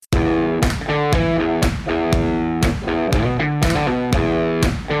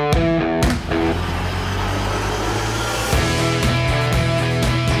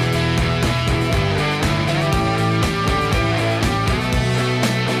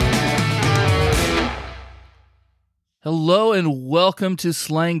Hello and welcome to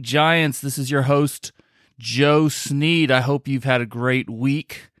Slaying Giants. This is your host, Joe Sneed. I hope you've had a great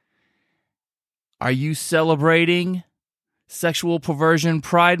week. Are you celebrating Sexual Perversion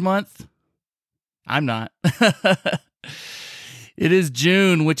Pride Month? I'm not. It is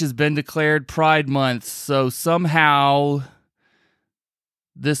June, which has been declared Pride Month, so somehow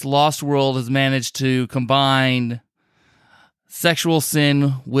this lost world has managed to combine sexual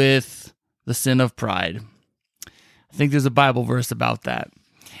sin with the sin of pride. I think there's a Bible verse about that.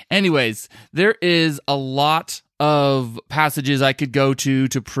 Anyways, there is a lot of passages I could go to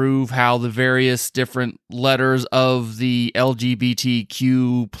prove how the various different letters of the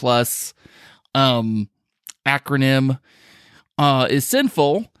LGBTQ plus acronym is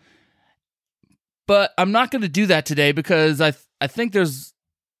sinful, but I'm not going to do that today because I think the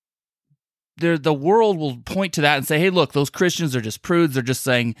world will point to that and say, hey, look, those Christians are just prudes. They're just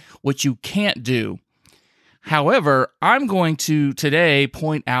saying what you can't do. However, I'm going to today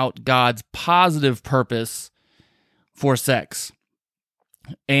point out God's positive purpose for sex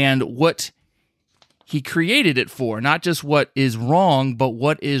and what He created it for, not just what is wrong, but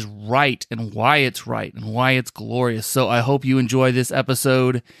what is right and why it's glorious. So I hope you enjoy this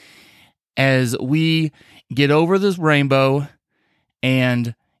episode as we get over this rainbow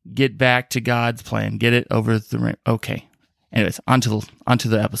and get back to God's plan. Get it over the rainbow. Okay. Anyways, onto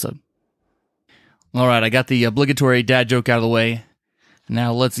the episode. All right, I got the obligatory dad joke out of the way.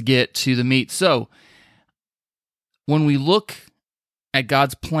 Now let's get to the meat. So, when we look at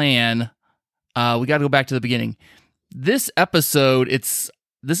God's plan, we got to go back to the beginning. This episode,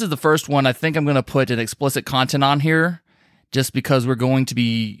 this is the first one. I think I'm going to put an explicit content on here, just because we're going to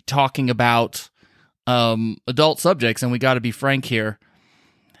be talking about adult subjects, and we got to be frank here.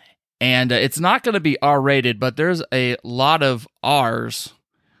 And it's not going to be R-rated, but there's a lot of R's.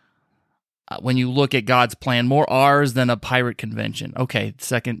 When you look at God's plan, more R's than a pirate convention. Okay,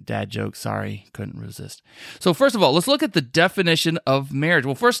 second dad joke. Sorry, couldn't resist. So first of all, let's look at the definition of marriage.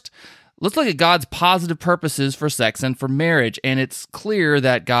 Well, first, let's look at God's positive purposes for sex and for marriage. And it's clear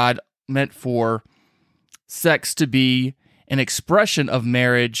that God meant for sex to be an expression of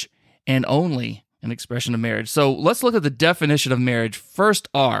marriage and only an expression of marriage. So let's look at the definition of marriage. First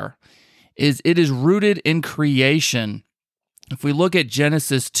R is it is rooted in creation. If we look at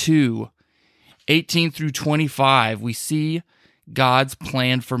Genesis 2:18 through 25, we see God's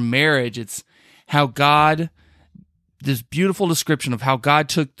plan for marriage. It's how this beautiful description of how God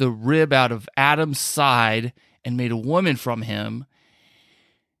took the rib out of Adam's side and made a woman from him.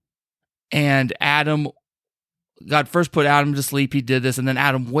 And God first put Adam to sleep, he did this, and then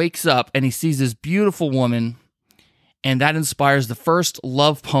Adam wakes up and he sees this beautiful woman, and that inspires the first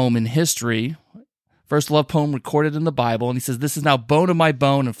love poem in history. First love poem recorded in the Bible, and he says, "This is now bone of my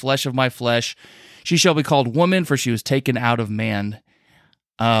bone and flesh of my flesh. She shall be called woman, for she was taken out of man."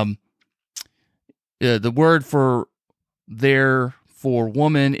 The word for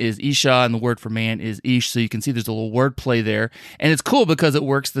woman is Isha, and the word for man is Ish. So you can see there's a little word play there, and it's cool because it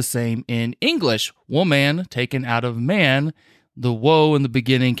works the same in English. Woman taken out of man. The woe in the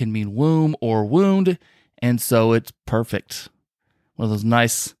beginning can mean womb or wound, and so it's perfect. One of those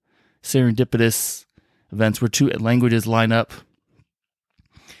nice serendipitous events where two languages line up.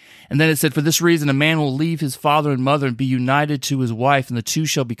 And then it said, "For this reason, a man will leave his father and mother and be united to his wife, and the two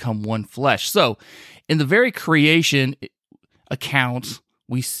shall become one flesh." So, in the very creation account,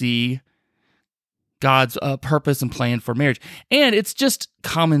 we see God's purpose and plan for marriage. And it's just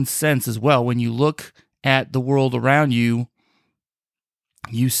common sense as well. When you look at the world around you,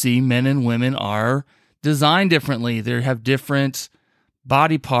 you see men and women are designed differently. They have different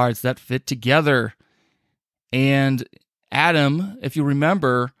body parts that fit together. And Adam, if you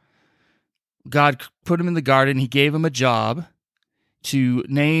remember, God put him in the garden. He gave him a job to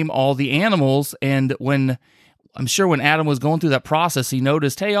name all the animals. And when Adam was going through that process, he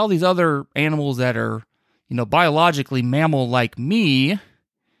noticed, hey, all these other animals that are, biologically mammal like me,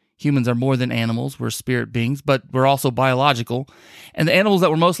 humans are more than animals. We're spirit beings, but we're also biological. And the animals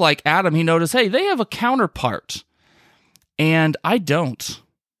that were most like Adam, he noticed, hey, they have a counterpart. And I don't.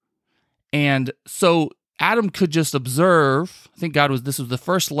 And so Adam could just observe. I think this was the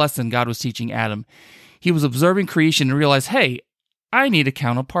first lesson God was teaching Adam. He was observing creation and realized, hey, I need a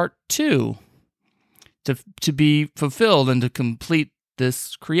counterpart too to be fulfilled and to complete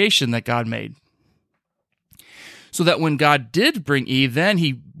this creation that God made. So that when God did bring Eve, then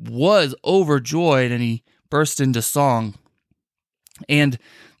he was overjoyed and he burst into song. And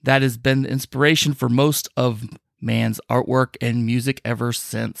that has been the inspiration for most of man's artwork and music ever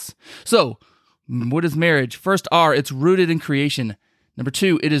since. So, what is marriage? First R, it's rooted in creation. Number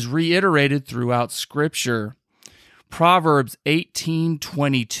two, it is reiterated throughout Scripture. Proverbs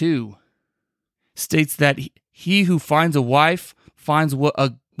 18:22 states that he who finds a wife finds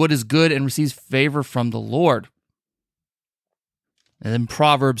what is good and receives favor from the Lord. And then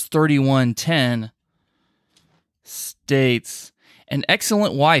Proverbs 31:10 states, an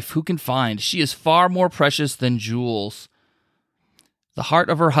excellent wife who can find? She is far more precious than jewels. The heart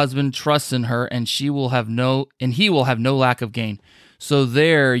of her husband trusts in her, and he will have no lack of gain. So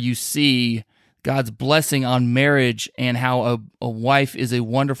there you see God's blessing on marriage and how a wife is a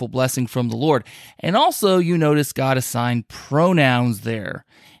wonderful blessing from the Lord. And also you notice God assigned pronouns there.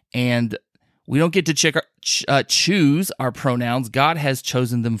 And we don't get to choose our pronouns. God has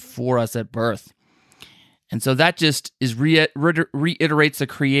chosen them for us at birth. And so that just is reiterates the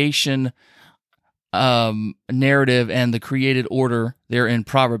creation narrative and the created order there in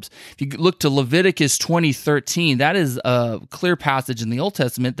Proverbs. If you look to Leviticus 20:13, that is a clear passage in the Old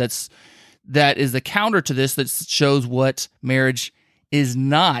Testament that is the counter to this, that shows what marriage is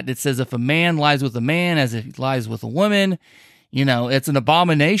not. It says if a man lies with a man as if he lies with a woman, it's an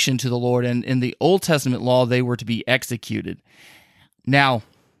abomination to the Lord, and in the Old Testament law, they were to be executed. Now,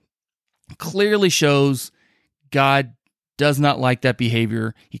 clearly shows God does not like that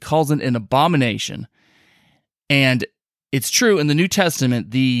behavior. He calls it an abomination. And it's true, in the New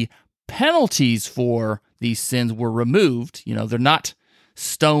Testament, the penalties for these sins were removed. They're not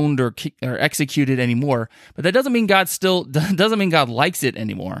stoned or executed anymore, but that doesn't mean God likes it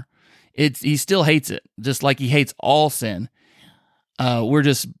anymore. He still hates it, just like he hates all sin. We're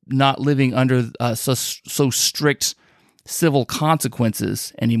just not living under so strict civil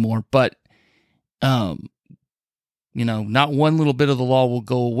consequences anymore. But not one little bit of the law will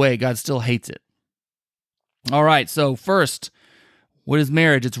go away. God still hates it. All right. So first, what is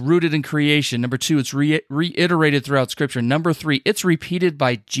marriage? It's rooted in creation. Number 2, it's reiterated throughout Scripture. Number 3, it's repeated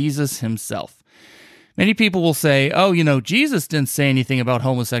by Jesus himself. Many people will say, Jesus didn't say anything about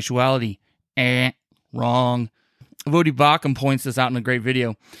homosexuality. Wrong. Voddie Baucham points this out in a great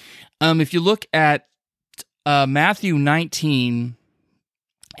video. If you look at Matthew 19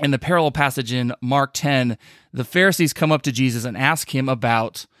 and the parallel passage in Mark 10, the Pharisees come up to Jesus and ask him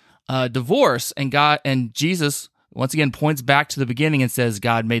about divorce, and Jesus once again points back to the beginning and says,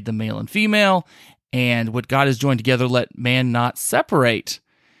 God made them male and female, and what God has joined together, let man not separate.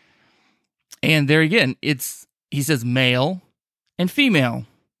 And there again, he says male and female.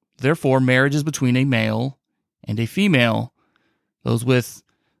 Therefore, marriage is between a male and a female. Those with,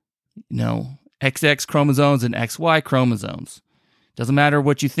 XX chromosomes and XY chromosomes. Doesn't matter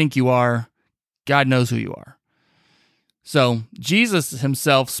what you think you are, God knows who you are. So, Jesus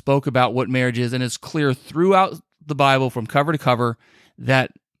himself spoke about what marriage is, and it's clear throughout the Bible from cover to cover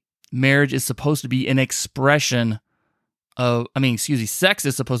that marriage is supposed to be an expression sex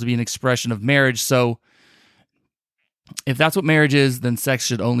is supposed to be an expression of marriage. So if that's what marriage is, then sex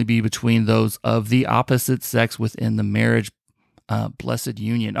should only be between those of the opposite sex within the marriage blessed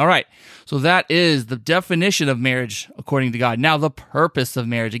union. All right, so that is the definition of marriage according to God. Now, the purpose of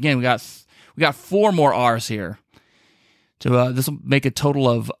marriage. Again, we got 4 more R's here. This will make a total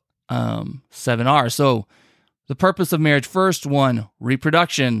of 7 R's. So the purpose of marriage, first one,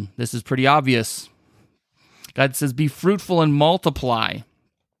 reproduction. This is pretty obvious. God says, be fruitful and multiply.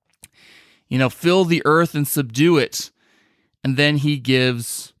 Fill the earth and subdue it. And then he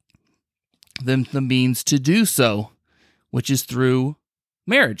gives them the means to do so, which is through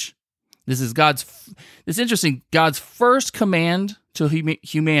marriage. This is interesting. God's first command to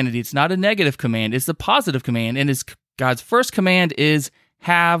humanity. It's not a negative command. It's a positive command. And God's first command is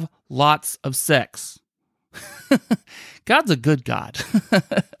have lots of sex. God's a good God.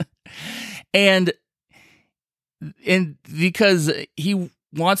 and because he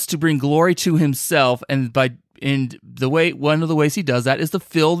wants to bring glory to himself, and one of the ways he does that is to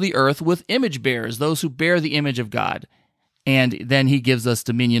fill the earth with image bearers, those who bear the image of God. And then he gives us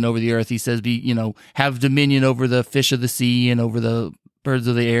dominion over the earth. He says, have dominion over the fish of the sea and over the birds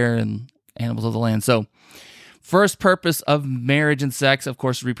of the air and animals of the land. So first purpose of marriage and sex, of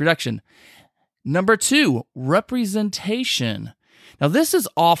course, reproduction. Number 2, representation. Now, this is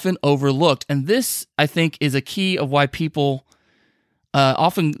often overlooked, and this, I think, is a key of why people,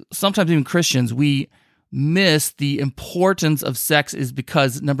 sometimes even Christians, we miss the importance of sex, is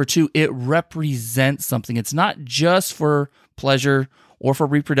because, number 2, it represents something. It's not just for pleasure or for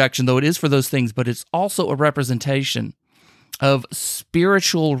reproduction, though it is for those things, but it's also a representation of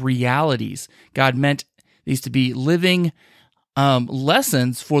spiritual realities. God meant these to be living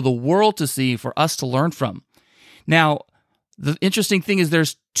lessons for the world to see, for us to learn from. Now, the interesting thing is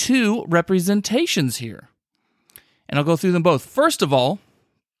there's 2 representations here, and I'll go through them both. First of all,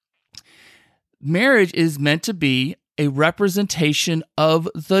 marriage is meant to be a representation of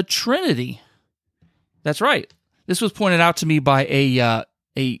the Trinity. That's right. This was pointed out to me by a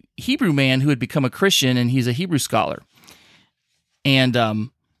Hebrew man who had become a Christian, and he's a Hebrew scholar. And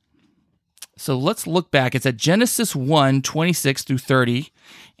so let's look back. It's at Genesis 1, 26 through 30,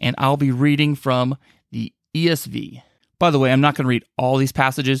 and I'll be reading from the ESV. By the way, I'm not going to read all these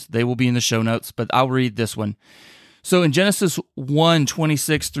passages. They will be in the show notes, but I'll read this one. So in Genesis 1,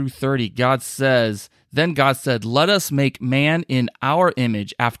 26 through 30, God says, "Then God said, let us make man in our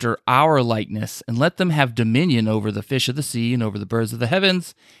image, after our likeness, and let them have dominion over the fish of the sea, and over the birds of the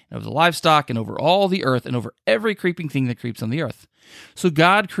heavens, and over the livestock, and over all the earth, and over every creeping thing that creeps on the earth." So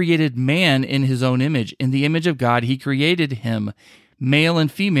God created man in his own image. In the image of God, he created him. Male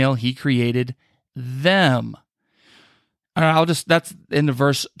and female, he created them. That's in the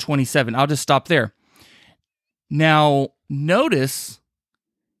verse 27. I'll just stop there. Now, notice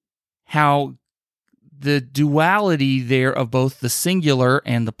how the duality there of both the singular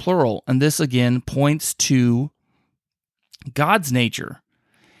and the plural. And this, again, points to God's nature.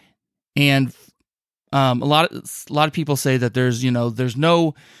 And a lot of people say that there's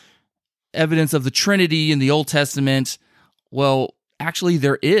no evidence of the Trinity in the Old Testament. Well, actually,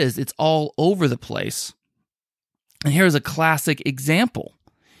 there is. It's all over the place. And here's a classic example.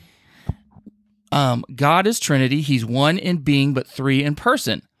 God is Trinity. He's one in being, but three in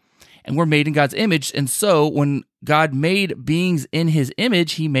person. And we're made in God's image. And so when God made beings in his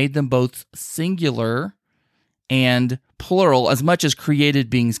image, he made them both singular and plural, as much as created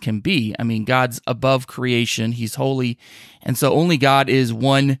beings can be. I mean, God's above creation. He's holy. And so only God is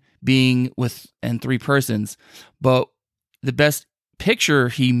one being and three persons. But the best picture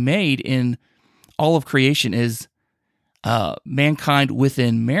he made in all of creation is mankind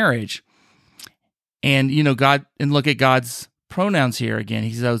within marriage. And, God, and look at God's pronouns here again.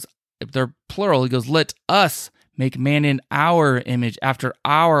 He says, if they're plural, he goes, let us make man in our image, after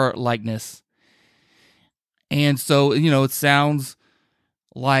our likeness. And so, it sounds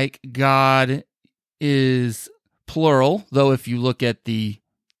like God is plural, though if you look at the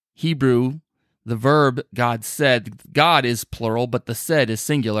Hebrew, the verb God said, God is plural, but the said is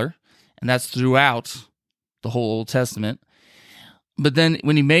singular, and that's throughout the whole Old Testament. But then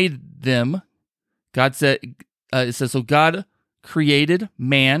when he made them, God said, it says, so God created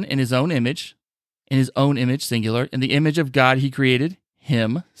man in his own image, singular. In the image of God, he created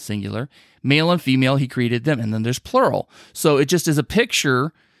him, singular. Male and female, he created them. And then there's plural. So it just is a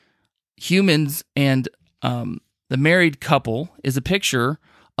picture. Humans and the married couple is a picture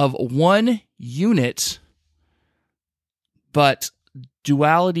of one unit, but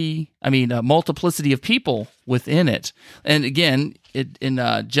multiplicity of people within it. And again,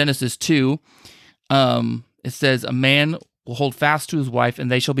 in Genesis 2, it says, a man will hold fast to his wife,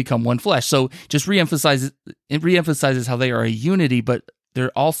 and they shall become one flesh. So just reemphasizes how they are a unity, but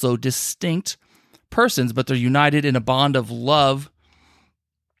they're also distinct persons, but they're united in a bond of love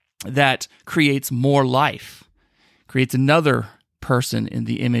that creates more life, creates another person in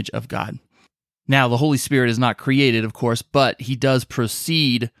the image of God. Now, the Holy Spirit is not created, of course, but he does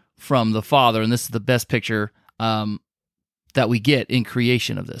proceed from the Father, and this is the best picture that we get in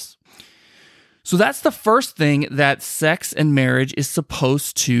creation of this. So that's the first thing that sex and marriage is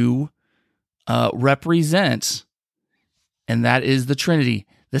supposed to represent, and that is the Trinity.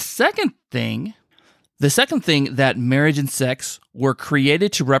 The second thing that marriage and sex were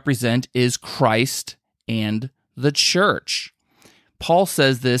created to represent is Christ and the church. Paul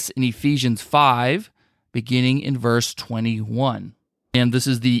says this in Ephesians 5, beginning in verse 21. And this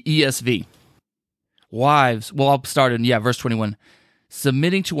is the ESV. Wives, I'll start in, verse 21.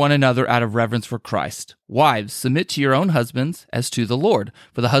 Submitting to one another out of reverence for Christ. Wives, submit to your own husbands as to the Lord.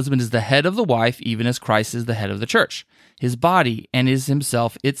 For the husband is the head of the wife, even as Christ is the head of the church, his body, and is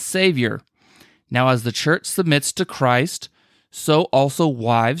himself its Savior. Now as the church submits to Christ, so also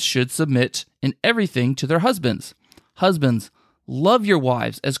wives should submit in everything to their husbands. Husbands, love your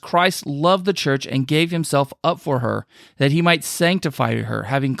wives as Christ loved the church and gave himself up for her, that he might sanctify her,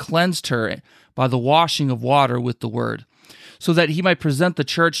 having cleansed her by the washing of water with the word, so that he might present the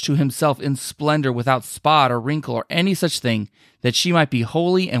church to himself in splendor, without spot or wrinkle or any such thing, that she might be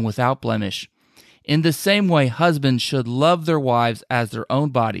holy and without blemish. In the same way, husbands should love their wives as their own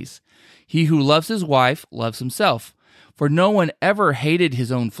bodies. He who loves his wife loves himself, for no one ever hated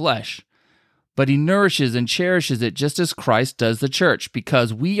his own flesh, but he nourishes and cherishes it just as Christ does the church,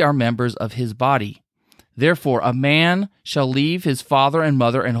 because we are members of his body. Therefore, a man shall leave his father and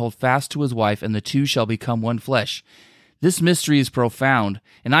mother and hold fast to his wife, and the two shall become one flesh. This mystery is profound,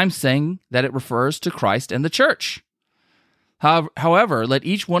 and I'm saying that it refers to Christ and the church. However, let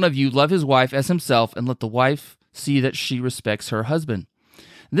each one of you love his wife as himself, and let the wife see that she respects her husband.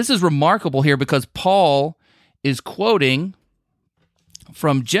 This is remarkable here because Paul is quoting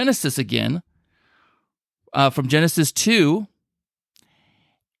from Genesis again, from Genesis 2,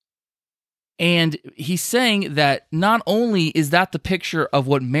 and he's saying that not only is that the picture of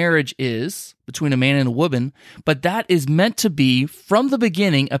what marriage is between a man and a woman, but that is meant to be, from the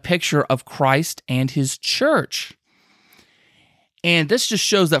beginning, a picture of Christ and his church. And this just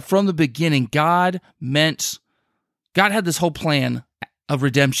shows that from the beginning, God had this whole plan of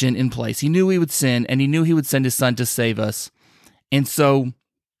redemption in place. He knew we would sin, and he knew he would send his son to save us. And so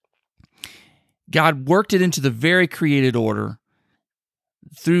God worked it into the very created order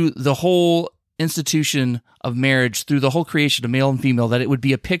through the whole institution of marriage, through the whole creation of male and female, that it would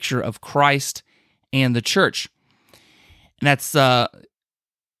be a picture of Christ and the church. And that's,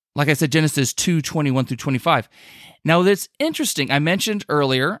 like I said, Genesis 2:21 through 25. Now, that's interesting. I mentioned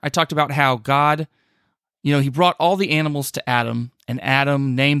earlier, I talked about how God, he brought all the animals to Adam, and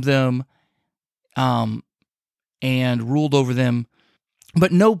Adam named them and ruled over them.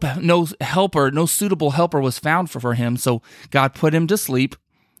 But no helper, no suitable helper was found for him. So God put him to sleep,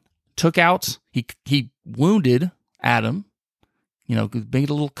 he wounded Adam, made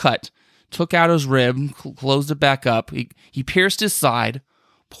a little cut, took out his rib, closed it back up. He pierced his side,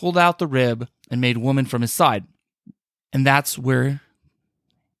 pulled out the rib, and made woman from his side. And that's where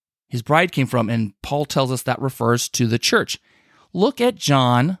his bride came from. And Paul tells us that refers to the church. Look at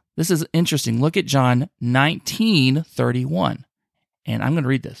John. This is interesting. Look at John 19:31. And I'm going to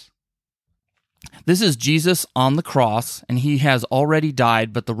read this. This is Jesus on the cross, and he has already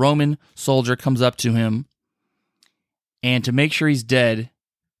died, but the Roman soldier comes up to him, and to make sure he's dead,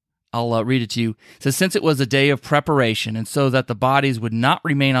 I'll read it to you. It says, since it was a day of preparation, and so that the bodies would not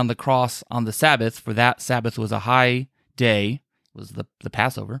remain on the cross on the Sabbath, for that Sabbath was a high day, was the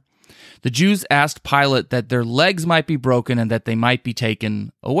Passover, the Jews asked Pilate that their legs might be broken and that they might be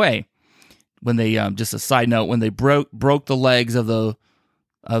taken away. When they, just a side note, when they broke the legs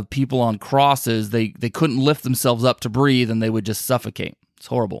of people on crosses, they couldn't lift themselves up to breathe, and they would just suffocate. It's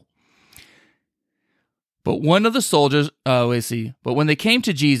horrible. But one of the soldiers, but when they came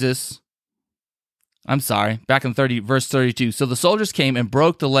to Jesus, back in verse 32. So the soldiers came and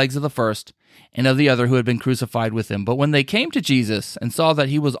broke the legs of the first and of the other who had been crucified with him. But when they came to Jesus and saw that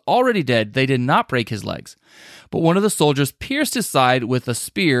he was already dead, they did not break his legs. But one of the soldiers pierced his side with a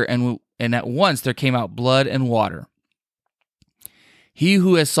spear, and at once there came out blood and water. He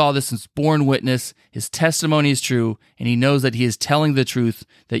who has saw this is borne witness, his testimony is true, and he knows that he is telling the truth,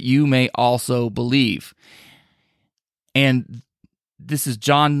 that you may also believe. And this is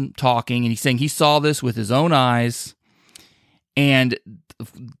John talking, and he's saying he saw this with his own eyes, and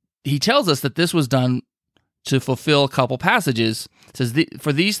he tells us that this was done to fulfill a couple passages. It says,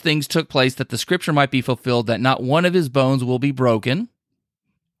 for these things took place that the scripture might be fulfilled, that not one of his bones will be broken.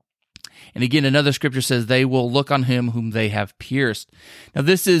 And again, another scripture says, they will look on him whom they have pierced. Now,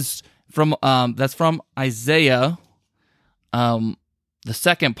 this is from that's from Isaiah, the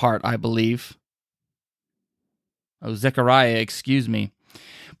second part, I believe. Zechariah, excuse me.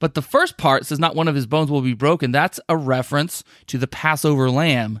 But the first part says, not one of his bones will be broken. That's a reference to the Passover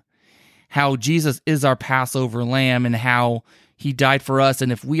lamb, how Jesus is our Passover lamb, and how he died for us.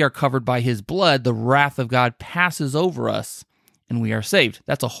 And if we are covered by his blood, the wrath of God passes over us, and we are saved.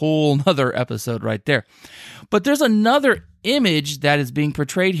 That's a whole nother episode right there. But there's another image that is being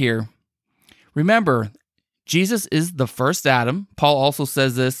portrayed here. Remember, Jesus is the first Adam. Paul also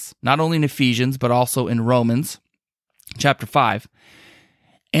says this not only in Ephesians, but also in Romans chapter 5.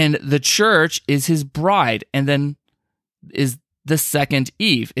 And the church is his bride, and then is the second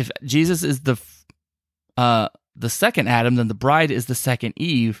Eve. If Jesus is the second Adam, then the bride is the second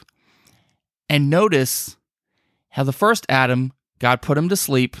Eve. And notice how the first Adam, God put him to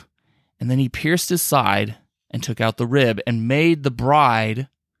sleep, and then he pierced his side and took out the rib and made the bride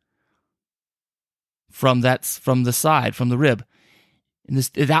from the side, from the rib. And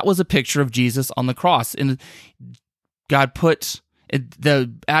that was a picture of Jesus on the cross. And God put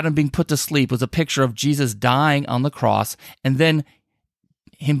the Adam being put to sleep was a picture of Jesus dying on the cross, and then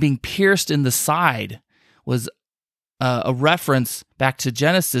him being pierced in the side was a reference back to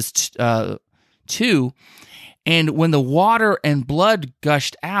Genesis 2. And when the water and blood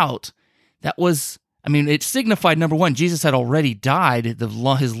gushed out, that was, it signified, number one, Jesus had already died.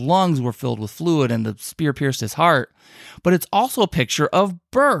 His lungs were filled with fluid, and the spear pierced his heart. But it's also a picture of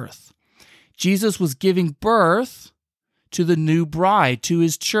birth. Jesus was giving birth to the new bride, to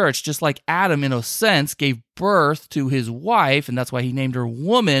his church, just like Adam, in a sense, gave birth to his wife, and that's why he named her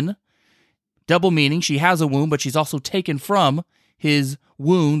woman. Double meaning, she has a womb, but she's also taken from his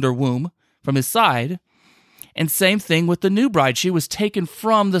wound or womb, from his side. And same thing with the new bride. She was taken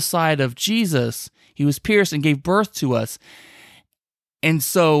from the side of Jesus. He was pierced and gave birth to us. And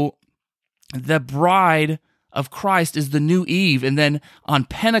so the bride of Christ is the new Eve. And then on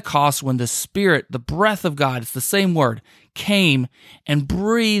Pentecost, when the Spirit, the breath of God, it's the same word, came and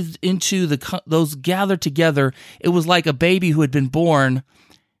breathed into those gathered together, it was like a baby who had been born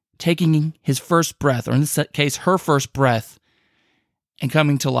taking his first breath, or in this case, her first breath, and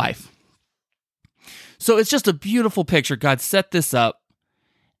coming to life. So it's just a beautiful picture. God set this up,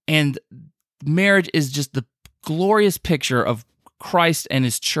 and marriage is just the glorious picture of Christ and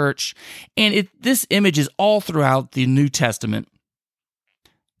his church. And this image is all throughout the New Testament.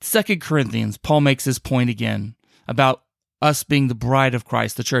 2 Corinthians, Paul makes this point again about us being the bride of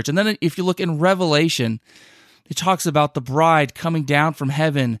Christ, the church. And then if you look in Revelation, it talks about the bride coming down from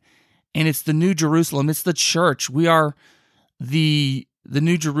heaven, and it's the New Jerusalem. It's the church. We are the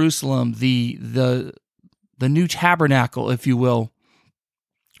New Jerusalem, the new tabernacle, if you will.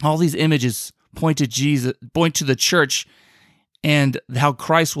 All these images point to Jesus, point to the church, and how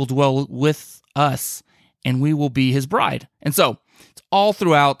Christ will dwell with us, and we will be his bride. And so it's all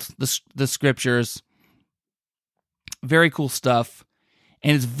throughout the scriptures. Very cool stuff.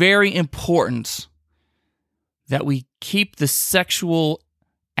 And it's very important that we keep the sexual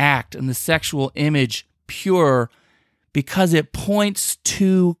act and the sexual image pure, because it points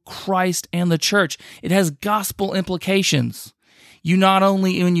to Christ and the church. It has gospel implications. You not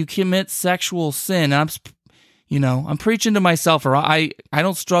only, when you commit sexual sin, I'm preaching to myself, or I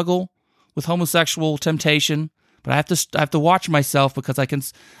don't struggle with homosexual temptation, but I have to watch myself, because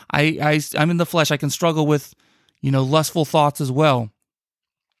I'm in the flesh. I can struggle with, lustful thoughts as well.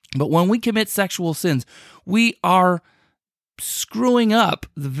 But when we commit sexual sins, we are screwing up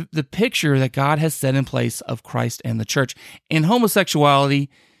the picture that God has set in place of Christ and the church. And homosexuality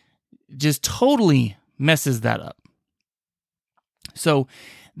just totally messes that up. So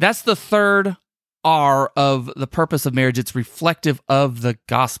that's the third R of the purpose of marriage. It's reflective of the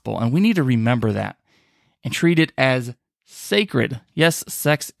gospel, and we need to remember that and treat it as sacred. Yes,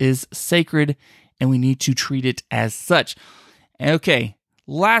 sex is sacred, and we need to treat it as such. Okay,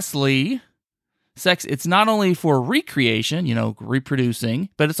 lastly, sex, it's not only for recreation, reproducing,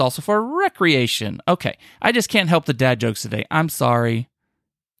 but it's also for recreation. Okay, I just can't help the dad jokes today. I'm sorry.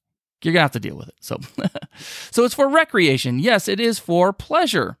 You're going to have to deal with it. So it's for recreation. Yes, it is for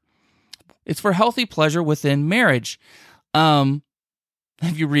pleasure. It's for healthy pleasure within marriage. If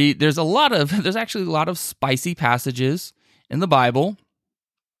you read, there's actually a lot of spicy passages in the Bible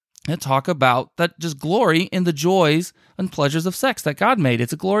that talk about that, just glory in the joys and pleasures of sex that God made.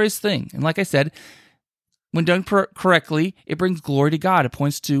 It's a glorious thing. And like I said, when done correctly, it brings glory to God. It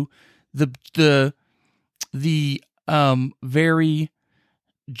points to the very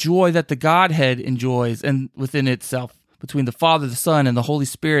joy that the Godhead enjoys and within itself, between the Father, the Son, and the Holy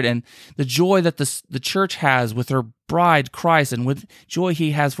Spirit, and the joy that the church has with her bride, Christ, and with joy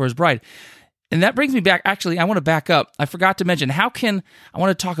he has for his bride. And that brings me back. Actually, I want to back up. I forgot to mention, how can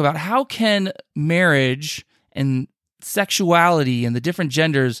marriage and sexuality and the different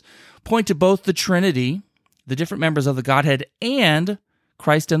genders point to both the Trinity, the different members of the Godhead, and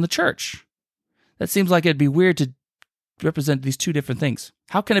Christ and the church? That seems like it'd be weird to represent these two different things.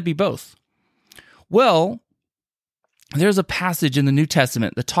 How can it be both? Well, there's a passage in the New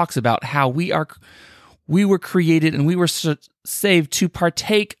Testament that talks about how we were created and we were saved to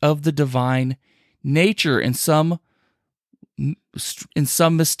partake of the divine nature in some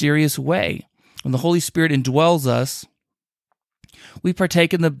mysterious way. When the Holy Spirit indwells us, we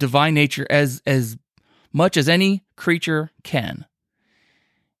partake in the divine nature as much as any creature can.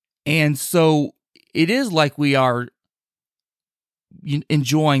 And so it is like we are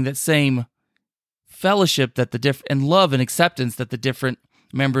enjoying that same fellowship that and love and acceptance that the different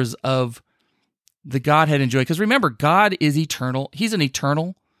members of the Godhead enjoy. Because remember, God is eternal. He's an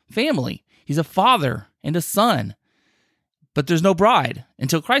eternal family. He's a father and a son. But there's no bride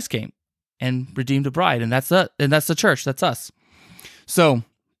until Christ came and redeemed a bride, and that's the church. That's us. So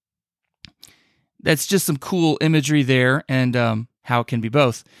that's just some cool imagery there, and how it can be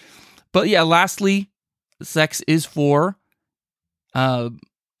both. But yeah, lastly, sex is for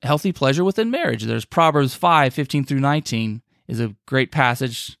healthy pleasure within marriage. There's Proverbs 5:15 through 19 is a great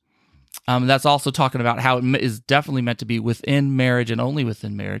passage. That's also talking about how it is definitely meant to be within marriage and only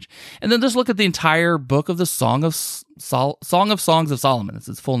within marriage. And then just look at the entire book of the Song of Songs of Solomon. It's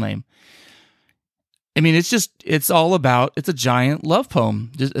its full name. I mean, it's a giant love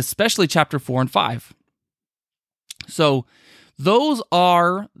poem, especially chapter 4 and 5. So those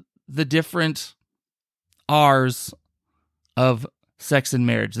are the different R's of sex and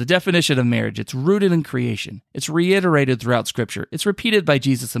marriage. The definition of marriage, it's rooted in creation. It's reiterated throughout Scripture. It's repeated by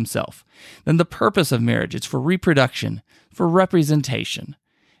Jesus himself. Then the purpose of marriage, it's for reproduction, for representation.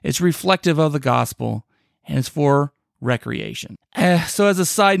 It's reflective of the gospel, and it's for recreation. So as a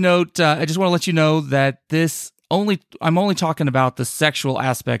side note, I just want to let you know that I'm only talking about the sexual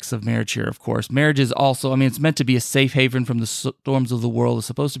aspects of marriage here, of course. Marriage is also, it's meant to be a safe haven from the storms of the world. It's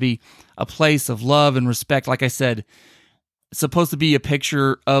supposed to be a place of love and respect. Like I said, it's supposed to be a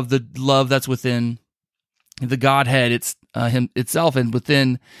picture of the love that's within the Godhead, it's Him itself, and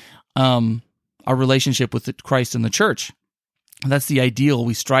within our relationship with Christ and the church. That's the ideal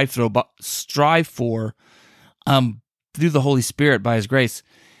we strive for through the Holy Spirit by His grace.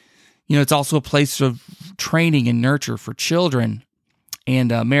 It's also a place of training and nurture for children. And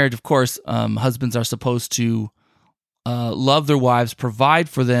marriage, of course, husbands are supposed to love their wives, provide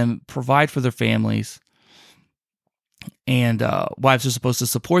for them, provide for their families. And wives are supposed to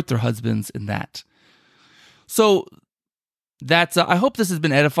support their husbands in that. So that's, I hope this has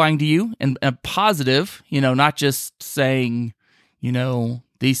been edifying to you and positive, not just saying,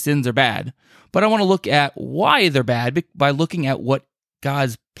 these sins are bad. But I want to look at why they're bad by looking at what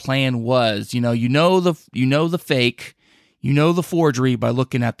God's plan was. You know the fake, the forgery by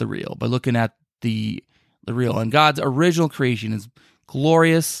looking at the real, by looking at the real. And God's original creation is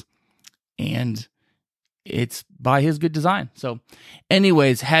glorious, and it's by His good design. So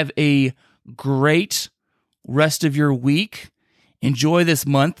anyways, have a great rest of your week. Enjoy this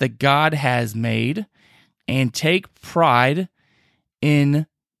month that God has made, and take pride in,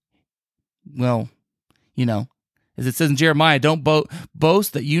 as it says in Jeremiah, don't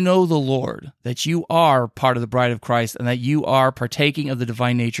boast that you know the Lord, that you are part of the bride of Christ, and that you are partaking of the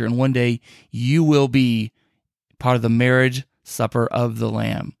divine nature, and one day you will be part of the marriage supper of the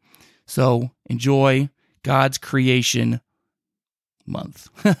Lamb. So enjoy God's creation month.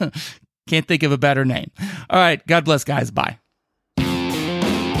 Can't think of a better name. All right, God bless, guys. Bye.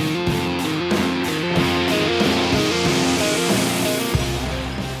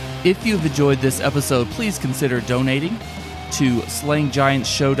 If you've enjoyed this episode, please consider donating to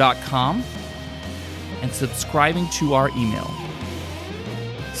SlayingGiantsShow.com and subscribing to our email.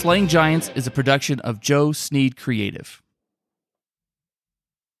 Slaying Giants is a production of Joe Sneed Creative.